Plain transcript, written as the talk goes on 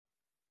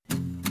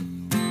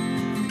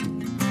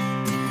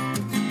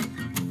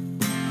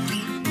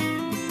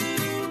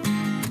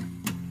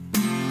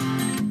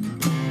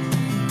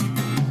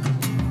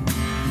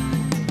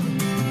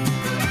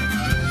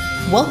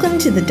Welcome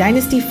to the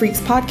Dynasty Freaks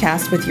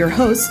podcast with your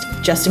host,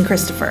 Justin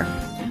Christopher.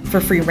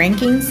 For free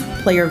rankings,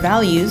 player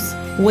values,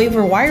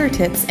 waiver wire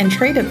tips, and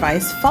trade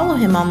advice, follow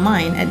him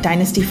online at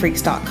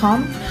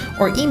dynastyfreaks.com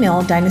or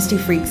email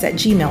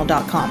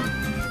dynastyfreaks@gmail.com.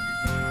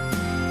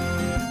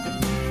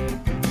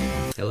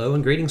 Hello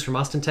and greetings from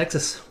Austin,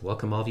 Texas.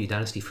 Welcome all of you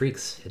Dynasty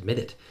Freaks. Admit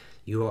it,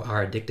 you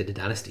are addicted to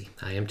Dynasty.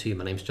 I am too.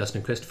 My name's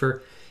Justin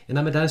Christopher, and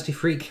I'm a Dynasty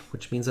Freak,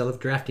 which means I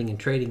love drafting and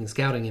trading and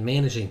scouting and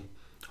managing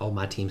all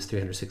my teams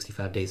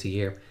 365 days a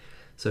year.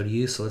 So do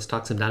you. So let's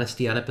talk some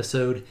Dynasty on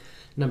episode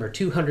number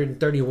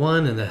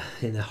 231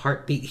 in the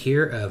heartbeat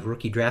here of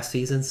rookie draft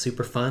season.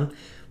 Super fun.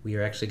 We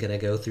are actually going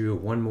to go through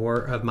one more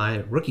of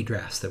my rookie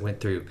drafts that went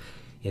through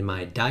in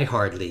my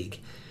Diehard League.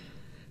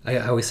 I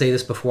always say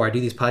this before I do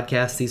these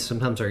podcasts. These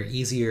sometimes are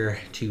easier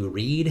to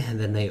read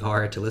than they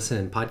are to listen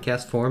in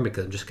podcast form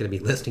because I'm just going to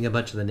be listing a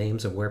bunch of the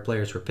names of where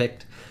players were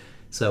picked.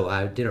 So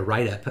I did a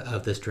write-up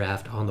of this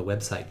draft on the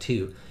website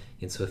too.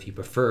 And so if you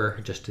prefer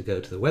just to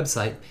go to the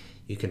website,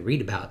 you can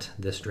read about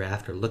this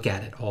draft or look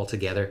at it all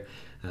together.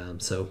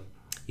 So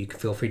you can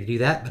feel free to do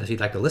that. But if you'd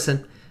like to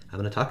listen, I'm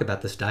going to talk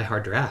about this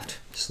Die-Hard draft.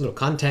 Just a little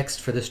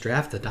context for this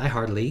draft. The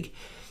Die-Hard League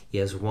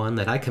is one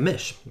that I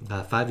commissioned.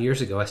 5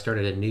 years ago, I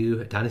started a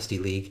new Dynasty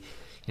League,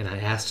 and I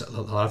asked a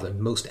lot of the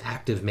most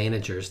active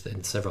managers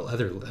in several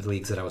other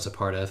leagues that I was a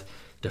part of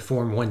to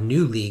form one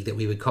new league that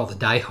we would call the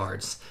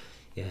Diehards.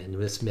 And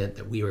this meant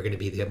that we were going to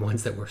be the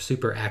ones that were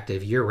super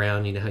active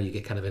year-round. You know how you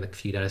get kind of in a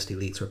few Dynasty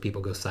leagues where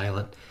people go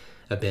silent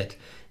a bit.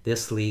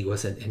 This league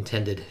was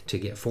intended to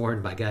get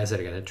formed by guys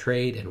that are going to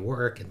trade and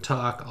work and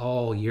talk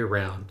all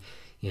year-round.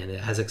 And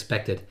as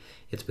expected,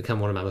 it's become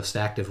one of my most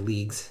active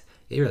leagues.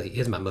 It really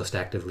is my most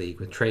active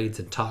league with trades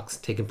and talks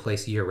taking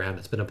place year-round.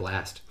 It's been a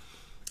blast.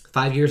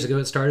 5 years ago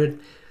it started.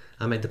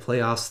 I made the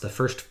playoffs the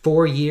first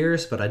 4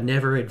 years, but I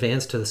never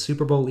advanced to the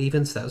Super Bowl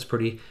even, so that was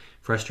pretty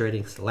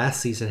frustrating. The last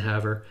season,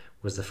 however,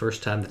 was the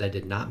first time that I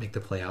did not make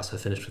the playoffs. I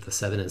finished with a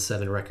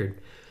 7-7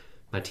 record.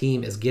 My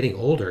team is getting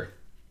older,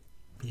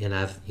 and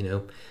I've,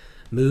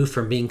 moved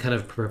from being kind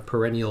of a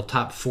perennial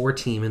top 4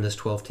 team in this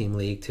 12-team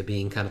league to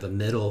being kind of a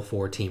middle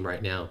 4 team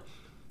right now.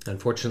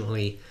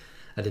 Unfortunately,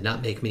 I did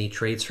not make many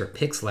trades for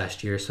picks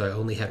last year, so I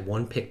only had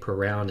 1 pick per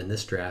round in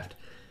this draft.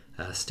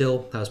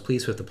 Still, I was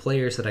pleased with the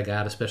players that I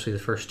got, especially the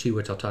first 2,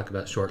 which I'll talk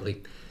about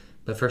shortly.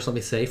 But first, let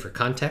me say, for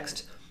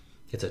context,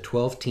 it's a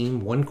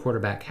 12-team, 1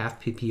 quarterback,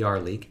 half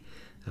PPR league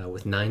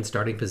with 9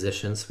 starting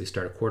positions. We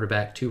start a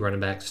quarterback, 2 running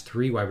backs,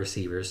 3 wide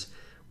receivers,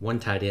 1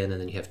 tight end,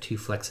 and then you have 2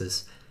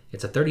 flexes.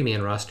 It's a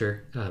 30-man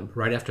roster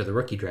right after the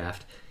rookie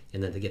draft,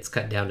 and then it gets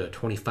cut down to a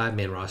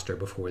 25-man roster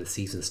before the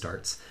season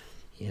starts.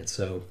 And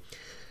so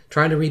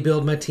trying to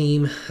rebuild my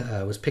team,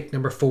 was pick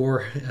number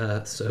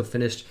 4, so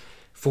finished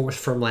 4th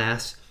from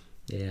last,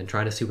 and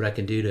trying to see what I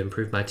can do to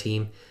improve my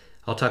team.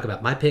 I'll talk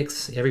about my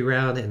picks every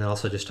round, and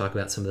also just talk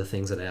about some of the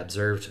things that I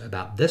observed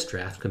about this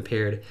draft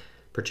compared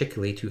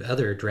particularly to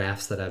other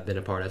drafts that I've been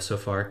a part of so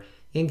far,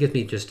 and give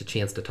me just a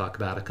chance to talk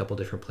about a couple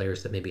different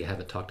players that maybe I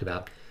haven't talked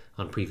about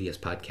on previous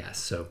podcasts.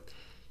 So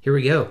here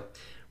we go.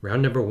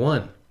 Round number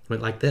 1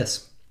 went like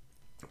this.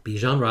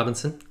 Bijan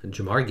Robinson,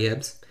 Jamar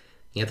Gibbs,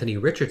 Anthony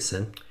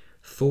Richardson,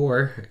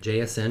 4,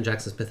 JSN,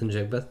 Jackson Smith and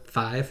Jigba,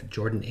 5,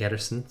 Jordan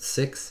Anderson,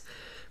 6,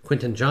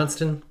 Quentin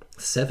Johnston,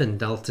 7,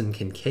 Dalton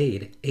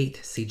Kincaid,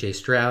 8, CJ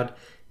Stroud,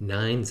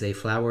 9, Zay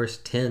Flowers,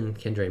 10,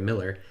 Kendre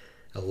Miller,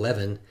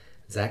 11,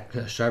 Zach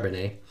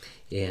Charbonnet,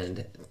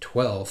 and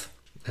 12,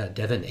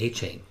 Devin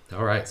A-Chain.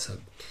 All right, so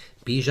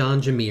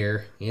Bijan,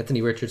 Jameer,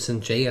 Anthony Richardson,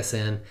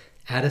 JSN,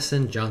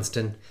 Addison,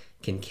 Johnston,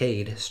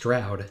 Kincaid,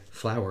 Stroud,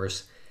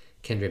 Flowers,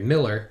 Kendre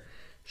Miller,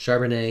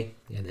 Charbonnet,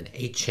 and then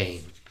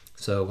A-Chain.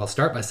 So I'll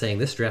start by saying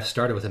this draft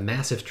started with a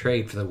massive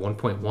trade for the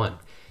 1.1.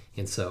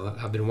 And so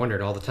I've been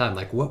wondering all the time,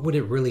 what would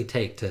it really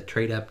take to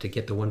trade up to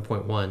get the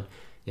 1.1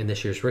 in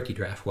this year's rookie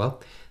draft?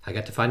 Well, I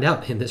got to find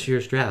out in this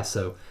year's draft.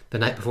 So the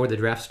night before the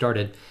draft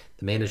started,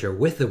 the manager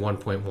with the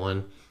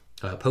 1.1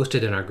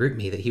 posted in our group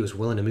me that he was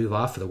willing to move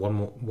off for the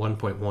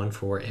 1.1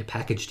 for a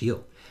package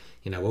deal.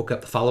 And I woke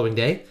up the following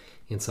day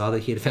and saw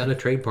that he had found a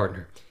trade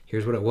partner.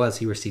 Here's what it was.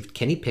 He received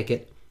Kenny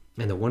Pickett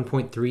and the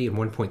 1.3 and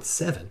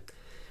 1.7,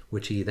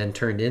 which he then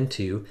turned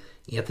into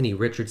Anthony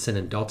Richardson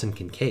and Dalton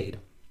Kincaid.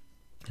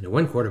 In a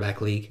 1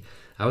 quarterback league,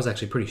 I was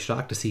actually pretty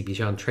shocked to see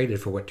Bijan traded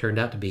for what turned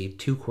out to be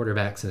 2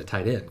 quarterbacks and a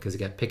tight end, because he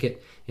got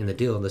Pickett in the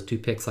deal, and those 2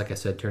 picks, like I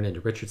said, turned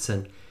into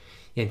Richardson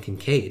and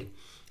Kincaid.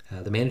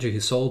 The manager who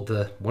sold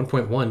the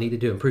 1.1 needed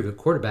to improve at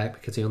quarterback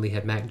because he only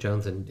had Mac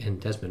Jones and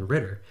Desmond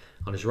Ridder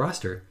on his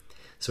roster.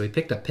 So he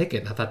picked up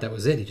Pickett, and I thought that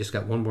was it. He just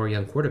got one more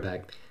young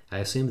quarterback. I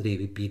assumed that he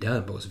would be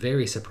done, but was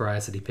very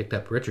surprised that he picked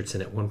up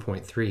Richardson at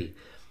 1.3,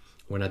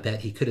 when I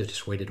bet he could have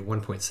just waited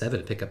 1.7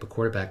 to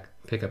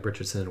pick up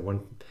Richardson in a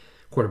 1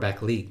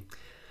 quarterback league.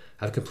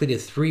 I've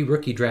completed 3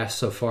 rookie drafts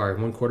so far in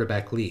 1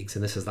 quarterback leagues,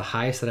 and this is the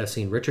highest that I've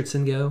seen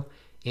Richardson go,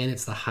 and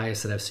it's the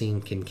highest that I've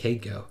seen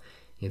Kincaid go.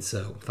 And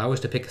so if I was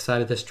to pick a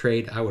side of this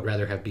trade, I would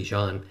rather have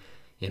Bijan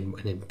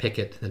and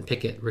Pickett than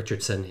Pickett,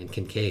 Richardson, and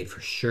Kincaid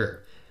for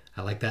sure.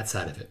 I like that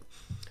side of it.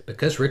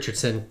 Because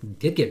Richardson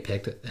did get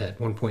picked at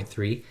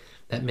 1.3,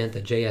 that meant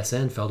that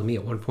JSN fell to me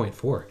at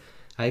 1.4.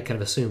 I had kind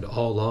of assumed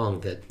all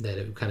along that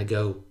it would kind of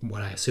go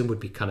what I assumed would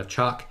be kind of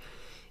chalk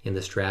in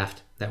this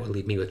draft. That would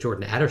leave me with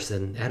Jordan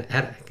Addison at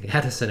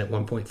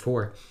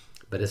 1.4.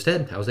 But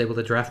instead, I was able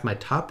to draft my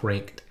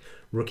top-ranked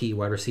rookie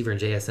wide receiver in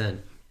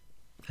JSN.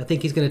 I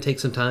think he's going to take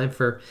some time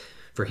for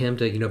him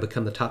to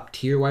become the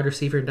top-tier wide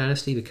receiver in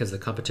Dynasty because of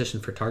the competition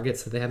for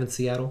targets that they have in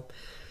Seattle.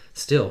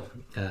 Still,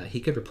 he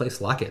could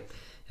replace Lockett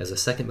as the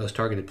second most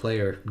targeted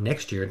player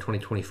next year in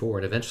 2024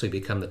 and eventually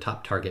become the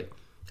top target.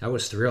 I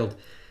was thrilled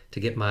to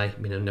get my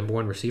number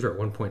one receiver at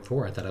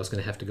 1.4. I thought I was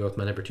going to have to go with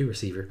my number two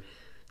receiver.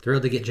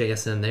 Thrilled to get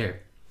JSN there.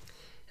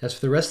 As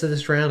for the rest of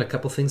this round, a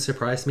couple things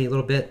surprised me a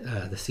little bit.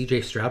 The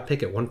CJ Stroud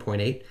pick at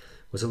 1.8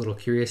 was a little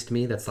curious to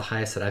me. That's the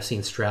highest that I've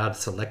seen Stroud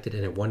selected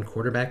in a one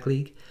quarterback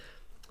league.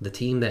 The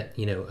team that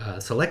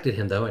selected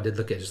him, though, I did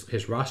look at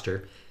his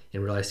roster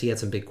and realized he had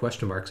some big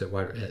question marks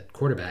at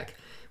quarterback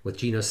with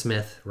Geno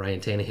Smith, Ryan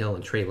Tannehill,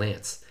 and Trey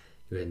Lance.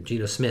 And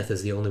Geno Smith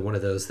is the only one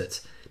of those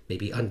that's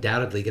maybe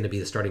undoubtedly going to be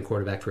the starting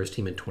quarterback for his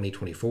team in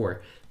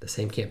 2024. The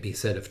same can't be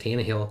said of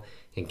Tannehill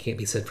and can't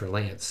be said for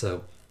Lance.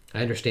 So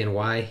I understand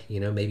why,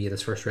 maybe in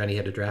this first round he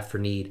had to draft for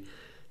need.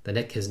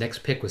 His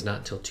next pick was not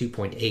until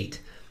 2.8.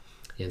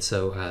 And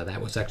so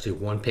that was actually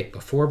one pick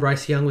before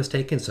Bryce Young was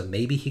taken. So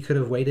maybe he could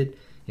have waited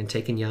and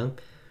taken Young.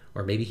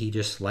 Or maybe he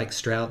just liked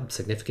Stroud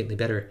significantly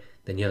better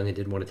than Young and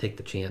didn't want to take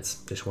the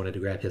chance. Just wanted to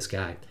grab his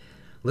guy.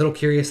 A little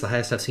curious, the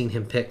highest I've seen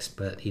him picked,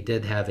 but he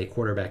did have a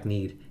quarterback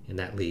need in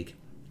that league.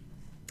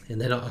 And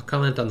then I'll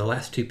comment on the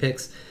last two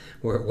picks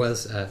where it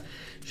was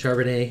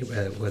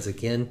Charbonnet was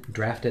again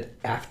drafted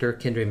after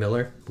Kendre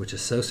Miller, which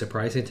is so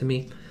surprising to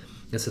me.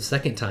 It's the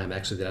second time,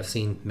 actually, that I've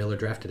seen Miller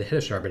drafted ahead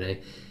of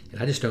Charbonnet,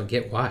 and I just don't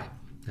get why.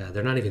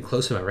 They're not even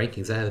close to my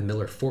rankings. I have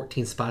Miller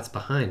 14 spots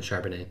behind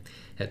Charbonnet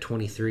at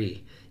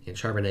 23, and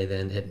Charbonnet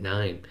then at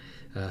 9.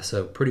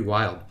 So pretty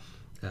wild.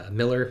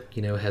 Miller,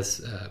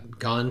 has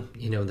gone,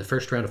 in the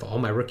first round of all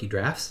my rookie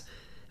drafts,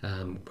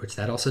 which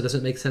that also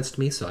doesn't make sense to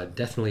me, so I'm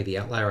definitely the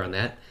outlier on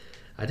that.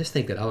 I just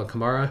think that Alvin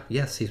Kamara,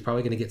 yes, he's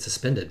probably going to get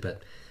suspended,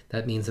 but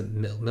that means that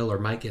Miller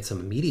might get some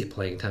immediate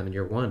playing time in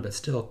year one, but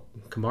still,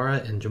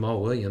 Kamara and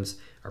Jamal Williams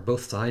are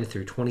both signed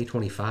through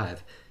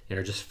 2025 and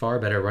are just far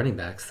better running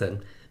backs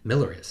than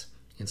Miller is.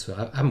 And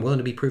so I'm willing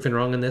to be proven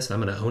wrong on this.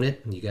 I'm going to own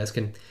it, and you guys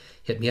can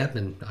hit me up,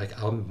 and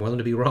I'm willing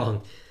to be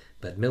wrong.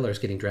 But Miller's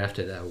getting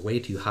drafted way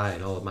too high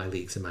in all of my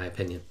leagues, in my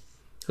opinion.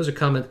 Those are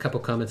a couple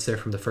comments there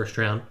from the first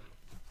round.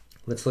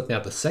 Let's look now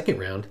at the second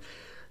round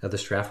of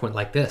this draft. Went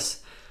like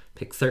this.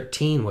 Pick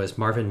 13 was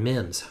Marvin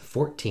Mims.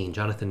 14,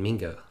 Jonathan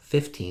Mingo.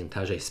 15,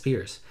 Tajay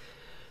Spears.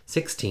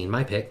 16,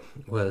 my pick,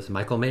 was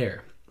Michael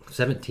Mayer.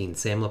 17,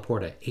 Sam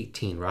Laporta.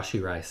 18,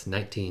 Rashee Rice.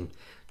 19,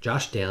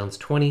 Josh Downs.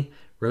 20,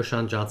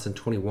 Roshan Johnson.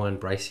 21,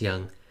 Bryce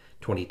Young.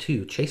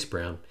 22, Chase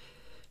Brown.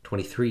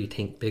 23,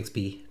 Tank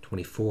Bigsby.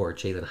 24,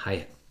 Jalen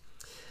Hyatt.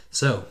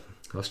 So,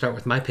 I'll start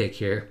with my pick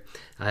here.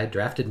 I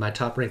drafted my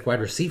top-ranked wide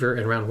receiver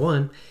in round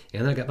 1,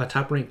 and then I got my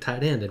top-ranked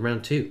tight end in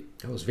round 2.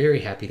 I was very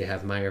happy to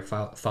have Meyer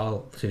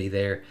fall to me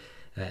there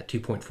at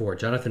 2.4.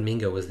 Jonathan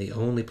Mingo was the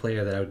only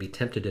player that I would be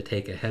tempted to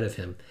take ahead of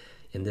him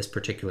in this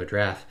particular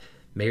draft.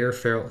 Mayer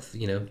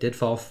did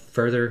fall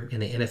further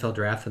in the NFL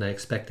draft than I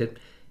expected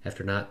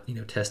after not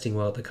testing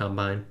well at the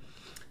combine.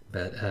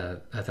 But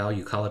I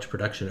value college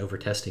production over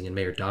testing, and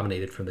Mayer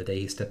dominated from the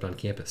day he stepped on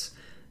campus.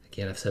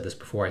 Again, I've said this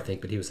before, I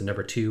think, but he was the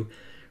number 2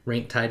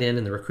 ranked tight end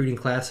in the recruiting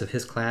class of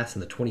his class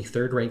and the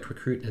 23rd ranked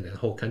recruit in the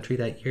whole country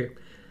that year.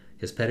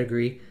 His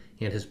pedigree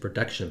and his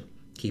production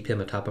keep him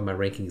atop of my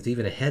rankings,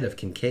 even ahead of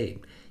Kincaid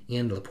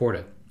and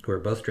Laporta, who were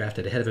both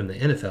drafted ahead of him in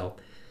the NFL,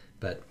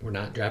 but were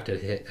not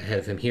drafted ahead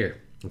of him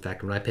here. In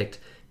fact, when I picked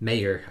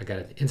Mayer, I got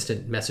an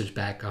instant message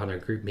back on our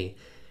group me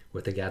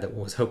with the guy that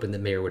was hoping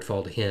that Mayer would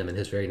fall to him, and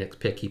his very next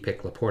pick, he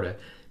picked Laporta,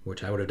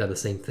 which I would have done the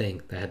same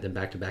thing. I had them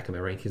back-to-back in my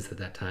rankings at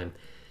that time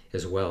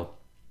as well.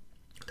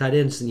 Tight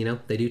ends,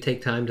 they do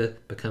take time to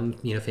become,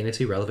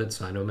 fantasy relevant,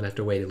 so I know I'm going to have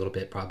to wait a little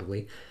bit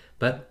probably.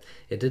 But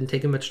it didn't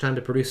take him much time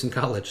to produce in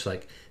college.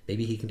 Like,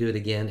 maybe he can do it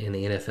again in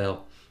the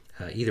NFL.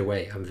 Either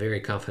way, I'm very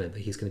confident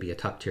that he's going to be a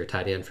top-tier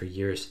tight end for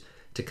years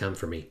to come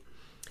for me.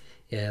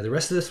 Yeah, the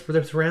rest of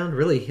this round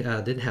really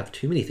didn't have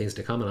too many things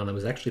to comment on. It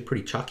was actually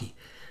pretty chalky.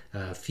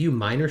 A few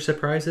minor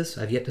surprises.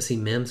 I've yet to see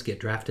Mims get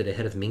drafted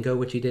ahead of Mingo,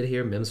 which he did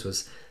here. Mims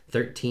was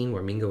 13,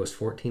 where Mingo was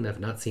 14. I've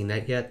not seen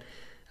that yet.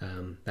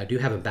 I do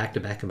have him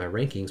back-to-back in my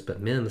rankings, but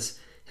Mims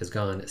has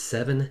gone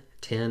 7,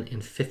 10,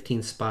 and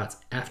 15 spots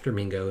after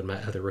Mingo in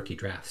my other rookie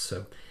drafts.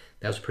 So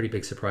that was a pretty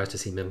big surprise to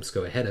see Mims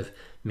go ahead of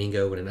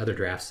Mingo, when in other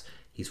drafts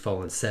he's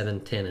fallen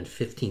 7, 10, and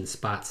 15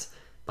 spots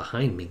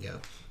behind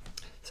Mingo.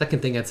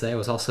 Second thing I'd say, I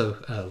was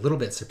also a little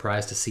bit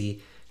surprised to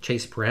see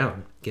Chase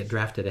Brown get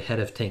drafted ahead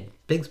of Tank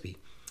Bigsby.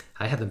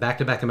 I have them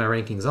back-to-back in my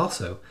rankings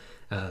also,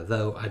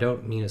 though I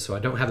don't, so I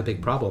don't have a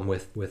big problem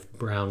with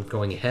Brown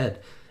going ahead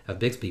of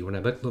Bigsby. When I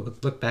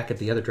look back at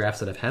the other drafts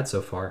that I've had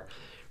so far,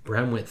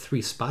 Brown went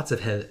 3 spots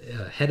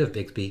ahead of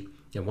Bigsby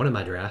in one of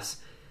my drafts,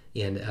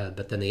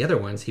 but then the other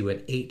ones he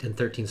went 8 and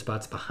 13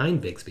 spots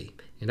behind Bigsby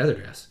in other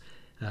drafts.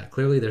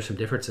 Clearly, there's some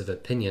difference of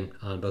opinion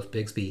on both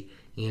Bigsby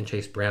and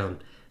Chase Brown.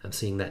 I'm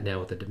seeing that now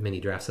with the many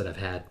drafts that I've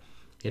had.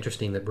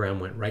 Interesting that Brown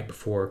went right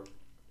before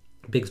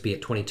Bigsby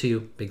at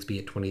 22,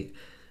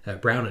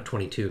 Brown at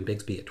 22, and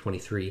Bigsby at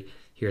 23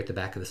 here at the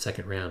back of the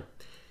second round.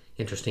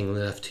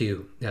 Interestingly enough,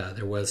 too,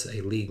 there was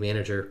a league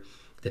manager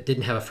that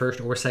didn't have a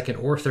first or second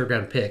or third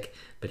round pick,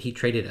 but he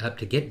traded up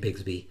to get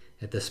Bigsby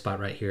at this spot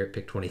right here at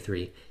pick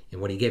 23.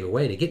 And what he gave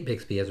away to get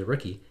Bigsby as a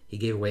rookie, he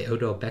gave away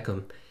Odell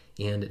Beckham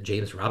and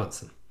James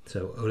Robinson.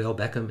 So Odell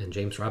Beckham and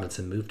James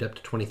Robinson moved up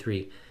to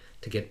 23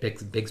 to get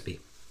Bigsby.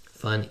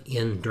 Fun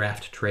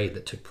in-draft trade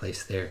that took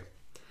place there.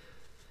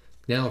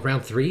 Now,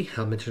 round 3,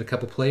 I'll mention a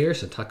couple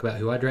players and talk about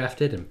who I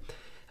drafted.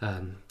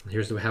 And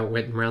here's how it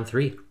went in round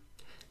 3.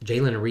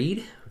 Jalen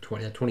Reed,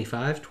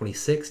 25,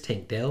 26,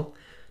 Tank Dell,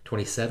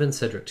 27,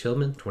 Cedric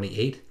Tillman,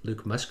 28,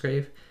 Luke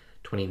Musgrave,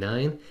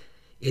 29,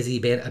 Izzy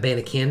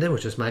Abanikanda,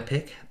 which was my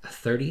pick,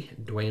 30,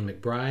 Dwayne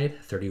McBride,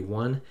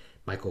 31,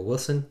 Michael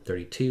Wilson,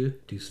 32,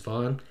 Deuce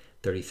Vaughn,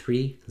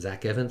 33,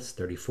 Zach Evans,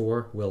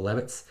 34, Will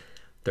Levitz,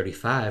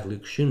 35,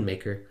 Luke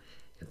Schoonmaker,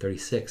 and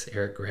 36,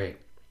 Eric Gray.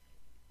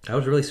 I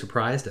was really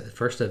surprised at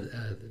first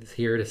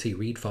here to see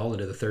Reed fall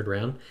into the third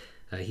round.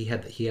 He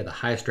had the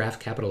highest draft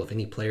capital of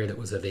any player that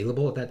was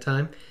available at that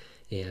time,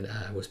 and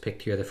was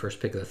picked here the first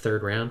pick of the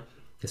third round.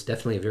 It's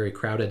definitely a very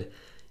crowded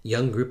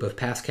young group of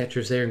pass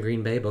catchers there in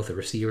Green Bay, both the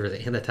receivers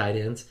and the tight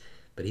ends,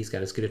 but he's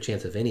got as good a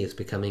chance of any as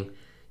becoming,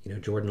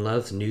 Jordan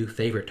Love's new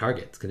favorite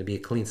target. It's going to be a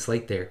clean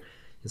slate there,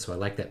 and so I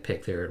like that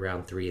pick there at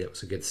round 3. That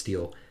was a good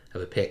steal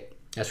of a pick.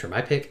 As for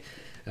my pick,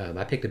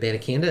 I picked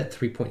Abanikanda at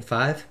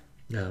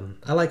 3.5.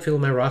 I like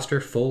filling my roster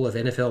full of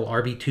NFL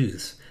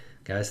RB2s,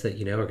 guys that,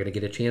 are going to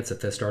get a chance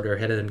if the starter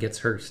ahead of them gets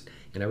hurt,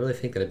 and I really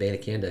think that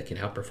Abanikanda can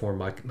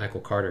outperform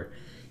Michael Carter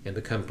and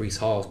become Breece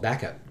Hall's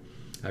backup.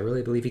 I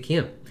really believe he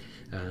can.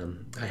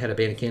 I had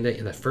Abanikanda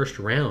in the first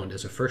round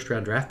as a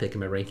first-round draft pick in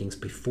my rankings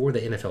before the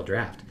NFL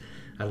draft.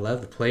 I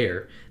love the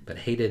player, but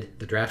hated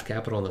the draft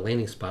capital and the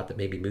landing spot that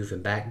maybe moved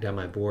him back down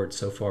my board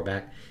so far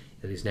back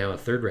that he's now a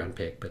third-round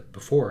pick. But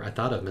before, I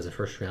thought of him as a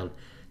first-round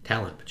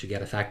talent. But you got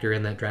to factor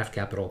in that draft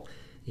capital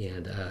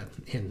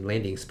and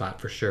landing spot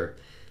for sure.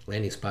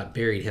 Landing spot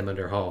buried him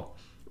under Hall.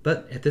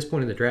 But at this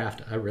point in the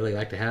draft, I really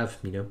like to have,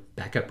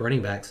 backup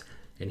running backs,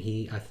 and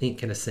he, I think,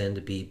 can ascend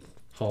to be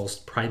Hall's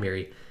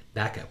primary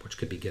backup, which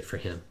could be good for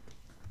him.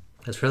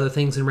 As for other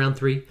things in round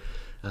 3,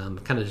 kind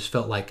of just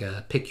felt like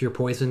a pick your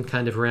poison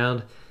kind of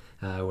round,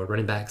 where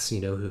running backs,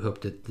 who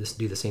hope to just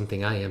do the same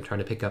thing I am, trying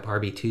to pick up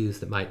RB2s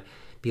that might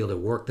be able to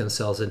work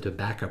themselves into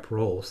backup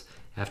roles.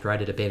 After I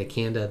did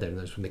Abanikanda, then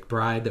there's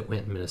McBride that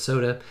went in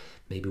Minnesota,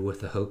 maybe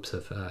with the hopes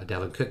of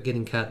Dalvin Cook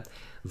getting cut.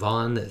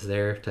 Vaughn that's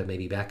there to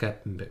maybe back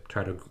up and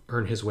try to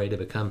earn his way to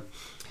become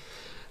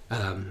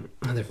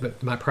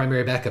my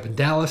primary backup in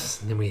Dallas.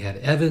 And then we had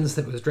Evans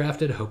that was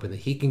drafted, hoping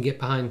that he can get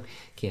behind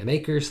Cam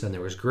Akers. Then there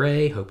was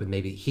Gray, hoping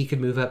maybe he could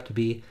move up to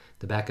be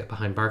the backup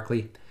behind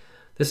Barkley.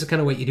 This is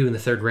kind of what you do in the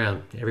third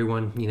round.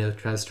 Everyone,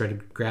 tries to try to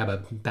grab a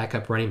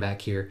backup running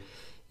back here.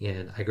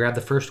 And I grabbed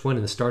the first one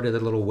and started a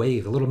little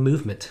wave, a little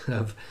movement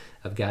of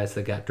guys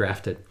that got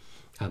drafted.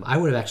 I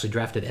would have actually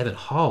drafted Evan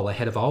Hall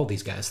ahead of all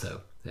these guys,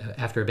 though.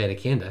 After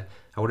Abanikanda,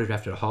 I would have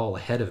drafted Hall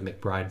ahead of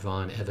McBride,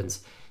 Vaughn,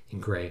 Evans,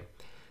 and Gray.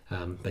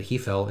 But he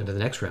fell into the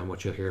next round,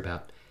 which you'll hear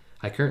about.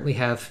 I currently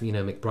have,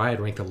 McBride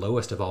ranked the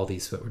lowest of all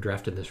these that were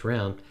drafted in this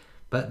round.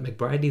 But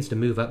McBride needs to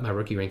move up my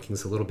rookie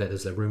rankings a little bit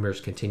as the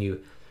rumors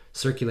continue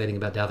circulating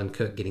about Dalvin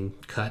Cook getting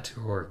cut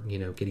or,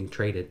 getting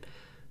traded.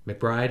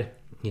 McBride,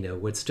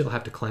 would still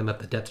have to climb up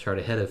the depth chart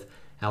ahead of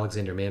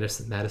Alexander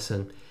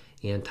Madison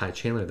and Ty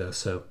Chandler, though.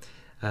 So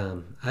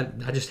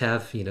I just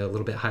have, a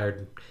little bit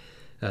higher.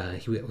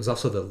 He was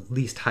also the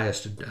least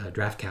highest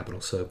draft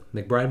capital. So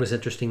McBride was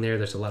interesting there.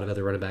 There's a lot of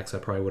other running backs I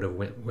probably would have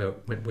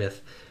went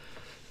with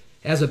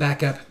as a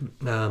backup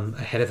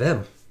ahead of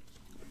them.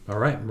 All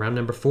right, round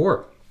number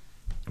 4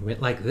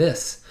 went like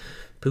this.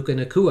 Puka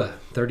Nacua,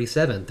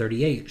 37,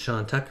 38,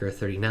 Sean Tucker,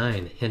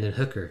 39, Hendon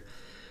Hooker,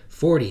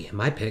 40,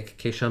 my pick,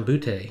 Kayshon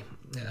Boutte,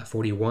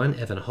 41,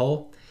 Evan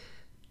Hull,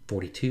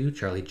 42,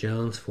 Charlie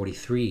Jones,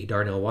 43,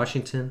 Darnell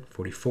Washington,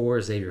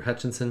 44, Xavier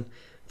Hutchinson,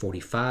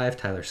 45,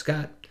 Tyler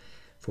Scott,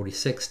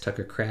 46,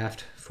 Tucker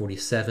Kraft,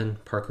 47,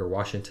 Parker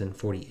Washington,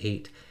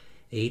 48,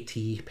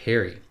 A.T.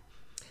 Perry.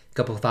 A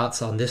couple of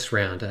thoughts on this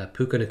round.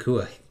 Puka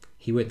Nacua,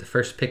 he went the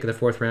first pick of the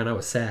 4th round. I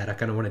was sad. I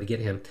kind of wanted to get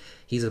him.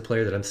 He's a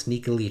player that I'm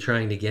sneakily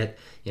trying to get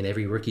in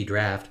every rookie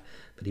draft,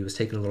 but he was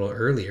taken a little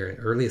earlier,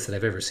 earliest that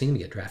I've ever seen him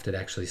get drafted,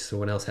 actually.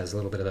 Someone else has a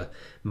little bit of a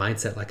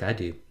mindset like I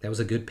do. That was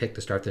a good pick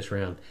to start this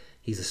round.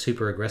 He's a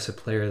super aggressive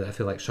player that I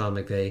feel like Sean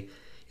McVay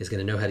is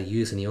going to know how to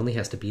use, and he only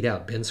has to beat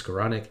out Ben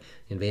Skoranek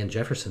and Van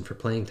Jefferson for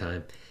playing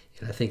time,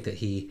 and I think that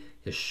he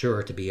is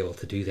sure to be able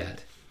to do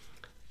that.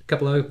 A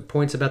couple other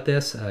points about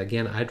this.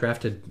 Again, I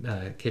drafted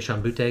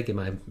Kayshon Boutte, get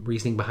my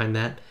reasoning behind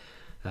that.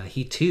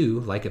 He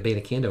too, like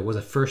Abanikanda, was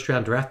a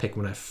first-round draft pick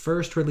when I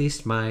first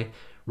released my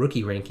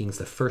rookie rankings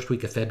the first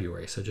week of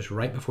February, so just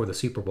right before the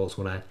Super Bowls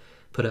when I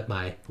put up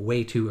my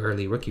way too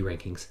early rookie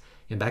rankings.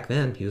 And back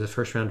then, he was a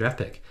first-round draft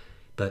pick,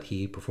 but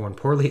he performed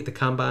poorly at the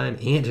Combine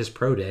and his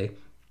Pro Day,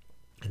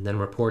 And then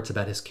reports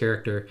about his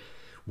character,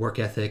 work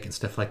ethic, and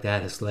stuff like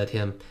that has led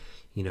him,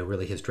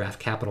 really his draft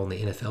capital in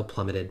the NFL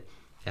plummeted,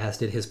 as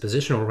did his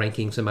positional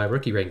rankings and my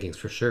rookie rankings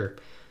for sure.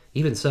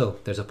 Even so,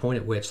 there's a point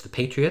at which the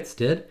Patriots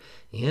did,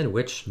 and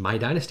which my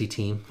dynasty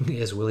team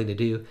is willing to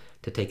do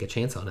to take a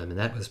chance on him. And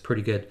that was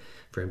pretty good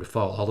for him to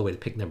fall all the way to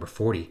pick number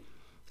 40.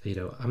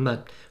 I'm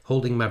not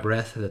holding my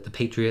breath that the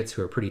Patriots,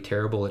 who are pretty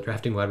terrible at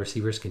drafting wide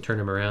receivers, can turn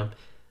him around,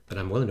 but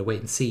I'm willing to wait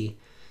and see.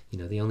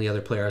 The only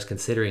other player I was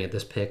considering at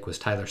this pick was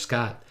Tyler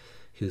Scott,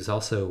 who's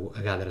also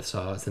a guy that I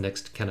saw as the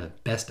next kind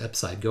of best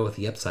upside, go with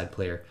the upside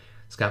player.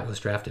 Scott was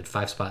drafted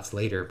 5 spots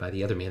later by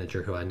the other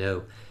manager who I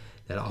know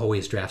that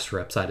always drafts for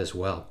upside as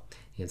well.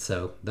 And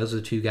so those are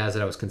the 2 guys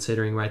that I was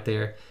considering right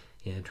there,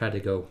 and tried to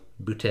go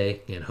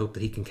Butte and hope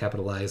that he can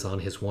capitalize on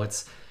his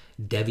once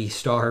Devi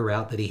star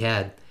route that he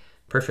had.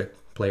 Perfect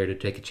player to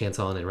take a chance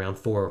on in round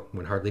 4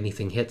 when hardly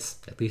anything hits,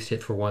 at least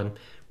hit for one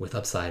with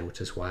upside,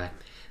 which is why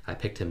I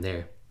picked him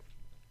there.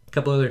 A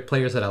couple other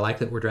players that I like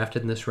that were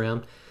drafted in this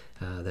round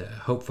that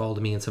hope fall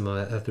to me in some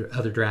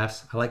other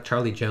drafts. I like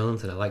Charlie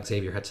Jones and I like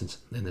Xavier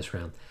Hutchinson in this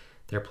round.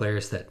 They're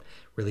players that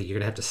really you're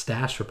going to have to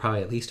stash for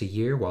probably at least a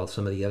year, while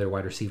some of the other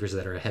wide receivers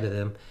that are ahead of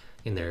them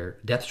in their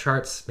depth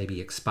charts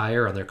maybe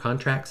expire on their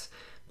contracts.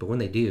 But when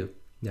they do,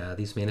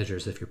 these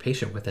managers, if you're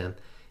patient with them,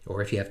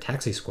 or if you have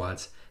taxi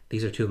squads,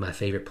 these are 2 of my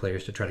favorite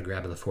players to try to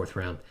grab in the 4th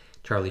round.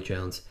 Charlie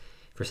Jones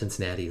for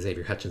Cincinnati,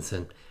 Xavier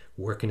Hutchinson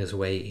working his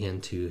way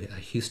into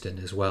Houston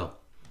as well.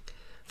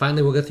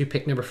 Finally, we'll go through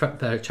pick number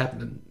 5,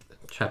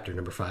 chapter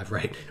number 5,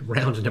 right?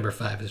 Round number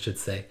 5, I should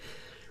say.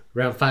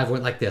 Round 5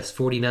 went like this: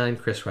 49,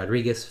 Chris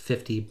Rodriguez;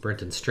 50,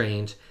 Brenton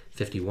Strange;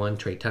 51,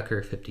 Trey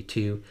Tucker;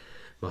 52,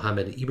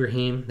 Mohamed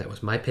Ibrahim, that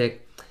was my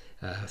pick;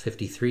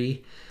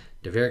 53,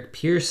 Deverick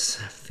Pierce;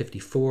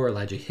 54,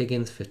 Elijah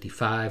Higgins;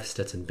 55,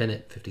 Stetson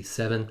Bennett;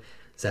 57,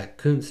 Zach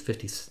Kuntz;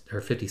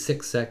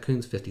 56, Zach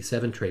Kuntz;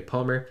 57, Trey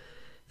Palmer;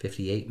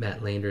 58,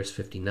 Matt Landers;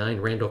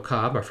 59, Randall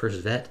Cobb, our first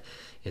vet;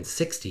 and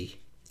 60,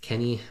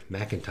 Kenny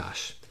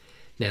McIntosh.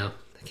 Now,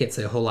 I can't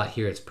say a whole lot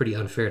here. It's pretty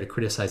unfair to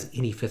criticize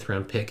any 5th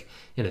round pick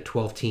in a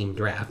 12-team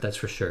draft, that's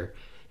for sure.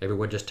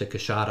 Everyone just took a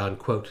shot on,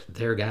 quote,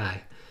 their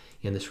guy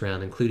in this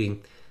round,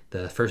 including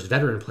the first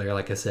veteran player,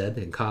 like I said,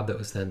 in Cobb that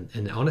was then.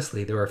 And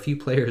honestly, there were a few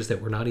players that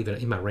were not even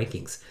in my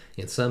rankings,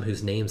 and some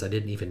whose names I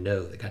didn't even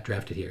know that got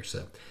drafted here.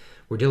 So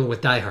we're dealing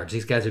with diehards.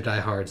 These guys are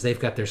diehards. They've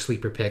got their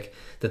sleeper pick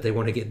that they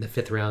want to get in the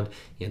 5th round,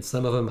 and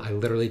some of them I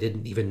literally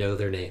didn't even know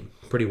their name.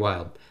 Pretty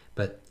wild.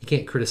 But you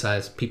can't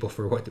criticize people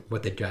for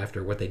what they draft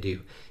or what they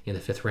do in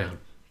the 5th round.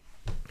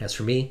 As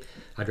for me,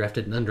 I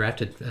drafted an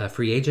undrafted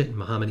free agent,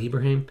 Mohamed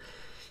Ibrahim,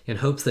 in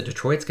hopes that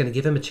Detroit's going to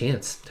give him a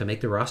chance to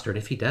make the roster. And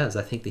if he does,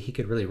 I think that he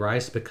could really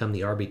rise to become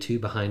the RB2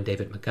 behind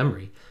David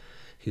Montgomery,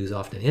 who's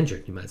often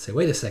injured. You might say,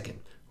 wait a second,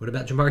 what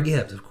about Jamar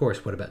Gibbs? Of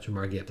course, what about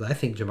Jamar Gibbs? I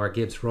think Jamar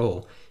Gibbs'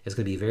 role is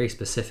going to be very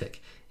specific.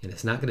 And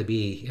it's not going to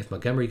be, if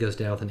Montgomery goes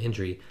down with an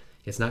injury,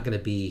 it's not going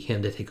to be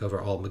him to take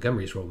over all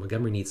Montgomery's role.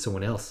 Montgomery needs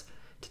someone else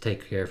to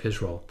take care of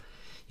his role.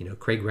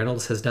 Craig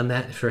Reynolds has done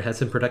that, had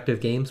some productive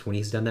games when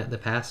he's done that in the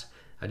past.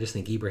 I just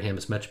think Ibrahim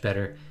is much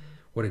better.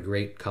 What a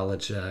great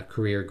college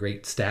career,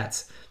 great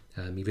stats.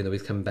 Even though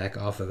he's coming back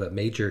off of a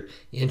major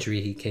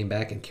injury, he came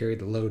back and carried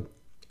the load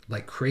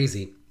like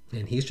crazy.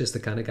 And he's just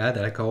the kind of guy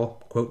that I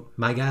call, quote,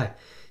 my guy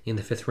in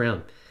the 5th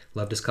round.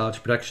 Loved his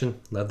college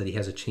production. Love that he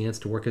has a chance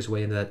to work his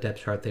way into that depth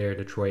chart there in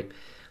Detroit.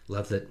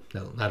 I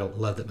don't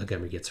love that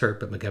Montgomery gets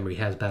hurt, but Montgomery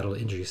has battled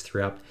injuries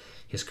throughout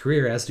his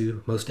career, as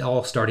do most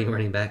all starting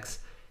running backs.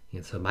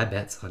 And so my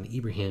bet's on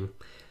Ibrahim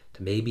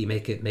to maybe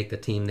make the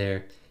team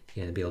there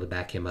and be able to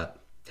back him up.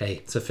 Hey,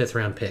 it's a 5th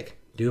round pick.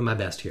 Doing my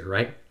best here,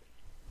 right?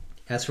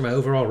 As for my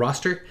overall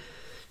roster,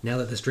 now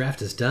that this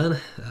draft is done,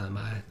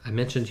 I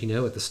mentioned,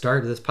 at the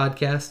start of this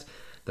podcast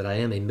that I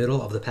am a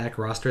middle of the pack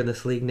roster in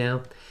this league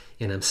now,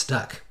 and I'm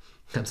stuck.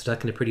 I'm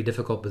stuck in a pretty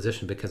difficult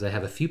position because I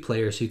have a few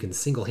players who can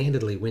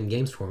single-handedly win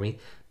games for me,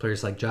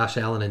 players like Josh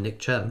Allen and Nick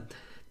Chubb.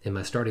 In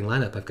my starting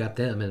lineup, I've got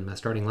them, and my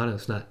starting lineup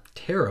is not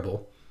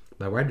terrible.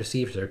 My wide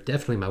receivers are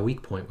definitely my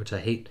weak point, which I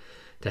hate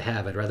to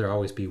have. I'd rather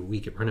always be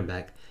weak at running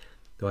back.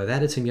 Though I've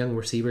added some young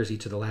receivers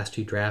each of the last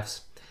 2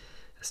 drafts,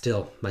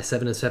 still, my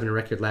 7-7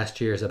 record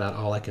last year is about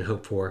all I can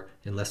hope for,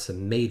 unless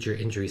some major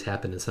injuries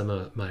happen and some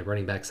of my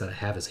running backs that I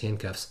have as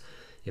handcuffs,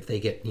 if they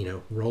get,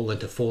 roll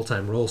into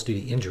full-time roles due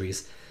to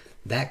injuries,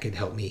 that could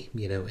help me,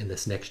 in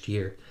this next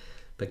year.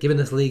 But given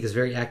this league is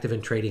very active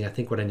in trading, I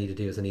think what I need to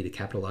do is I need to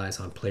capitalize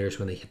on players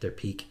when they hit their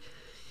peak.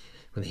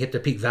 When they hit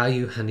their peak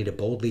value, I need to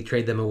boldly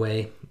trade them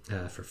away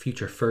for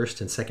future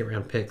 1st and 2nd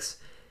round picks.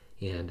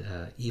 And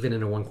even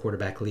in a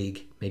 1-quarterback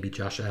league, maybe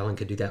Josh Allen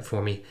could do that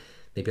for me.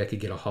 Maybe I could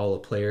get a haul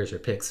of players or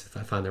picks if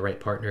I find the right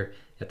partner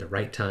at the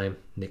right time.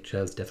 Nick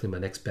Chubb's definitely my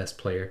next best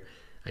player.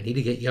 I need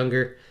to get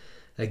younger.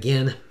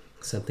 Again,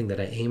 something that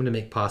I aim to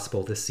make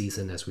possible this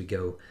season as we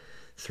go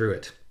through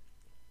it.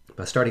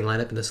 My starting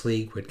lineup in this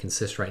league would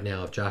consist right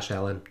now of Josh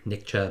Allen,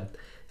 Nick Chubb,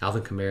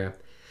 Alvin Kamara,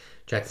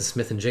 Jackson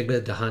Smith and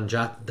Jigba, Jahan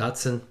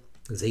Dotson,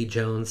 Zay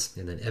Jones,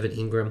 and then Evan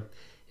Ingram,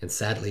 And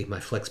sadly, my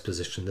flex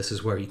position, this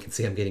is where you can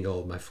see I'm getting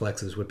old. My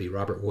flexes would be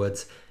Robert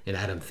Woods and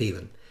Adam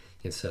Thielen.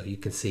 And so you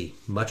can see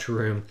much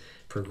room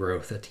for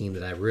growth, a team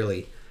that I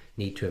really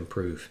need to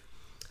improve.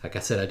 Like I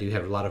said, I do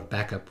have a lot of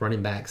backup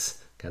running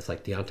backs, guys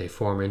like Deontay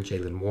Foreman,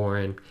 Jalen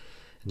Warren.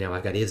 Now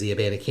I've got Izzy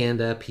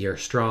Abanikanda, Pierre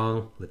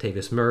Strong,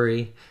 Latavius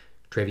Murray,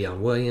 Travion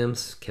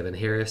Williams, Kevin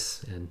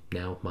Harris, and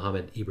now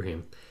Mohamed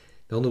Ibrahim.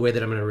 The only way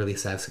that I'm going to really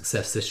have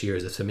success this year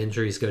is if some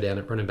injuries go down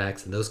at running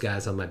backs and those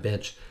guys on my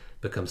bench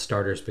become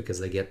starters because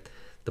they get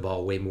the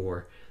ball way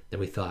more than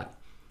we thought.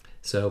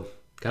 So,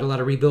 got a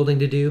lot of rebuilding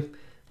to do.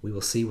 We will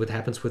see what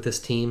happens with this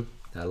team.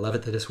 I love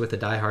it that it's with the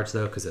Diehards,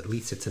 though, because at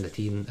least it's in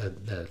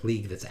a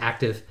league that's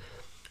active.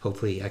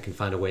 Hopefully, I can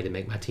find a way to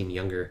make my team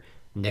younger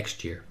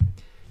next year.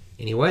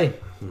 Anyway,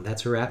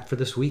 that's a wrap for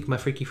this week, my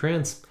freaky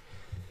friends.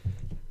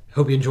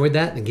 Hope you enjoyed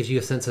that and gives you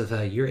a sense of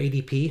your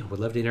ADP. Would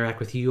love to interact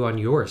with you on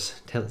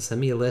yours. Send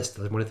me a list.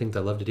 One of the things I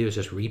love to do is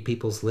just read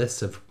people's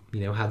lists of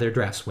how their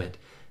drafts went.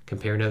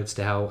 Compare notes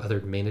to how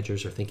other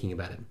managers are thinking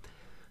about it.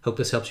 Hope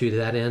this helps you to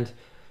that end.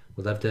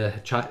 Would love to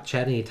chat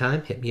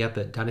anytime. Hit me up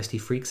at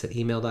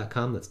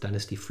dynastyfreaks@email.com. That's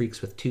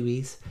dynastyfreaks with 2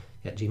 E's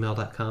at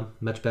gmail.com.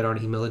 Much better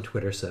on email and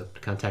Twitter, so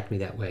contact me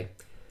that way.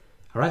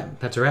 All right,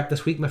 that's a wrap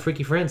this week, my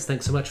freaky friends.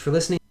 Thanks so much for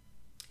listening.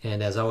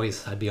 And as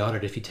always, I'd be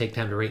honored if you take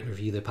time to rate and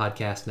review the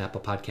podcast and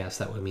Apple Podcasts.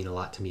 That would mean a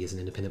lot to me as an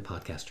independent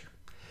podcaster.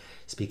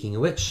 Speaking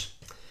of which,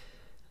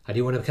 I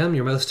do want to become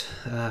your most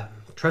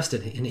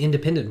trusted and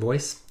independent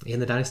voice in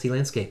the Dynasty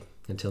landscape.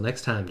 Until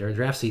next time, during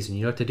draft season,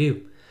 you know what to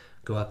do.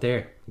 Go out there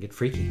and get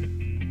freaky.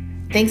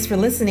 Thanks for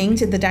listening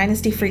to the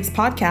Dynasty Freaks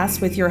podcast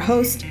with your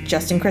host,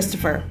 Justin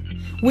Christopher.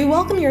 We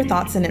welcome your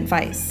thoughts and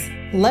advice.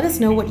 Let us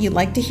know what you'd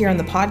like to hear on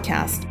the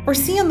podcast or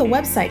see on the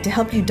website to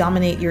help you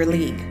dominate your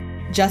league.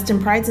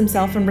 Justin prides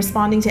himself in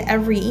responding to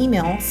every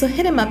email, so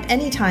hit him up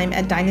anytime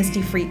at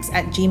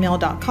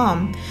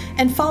dynastyfreaks@gmail.com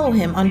and follow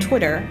him on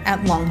Twitter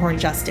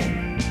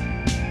 @LonghornJustin.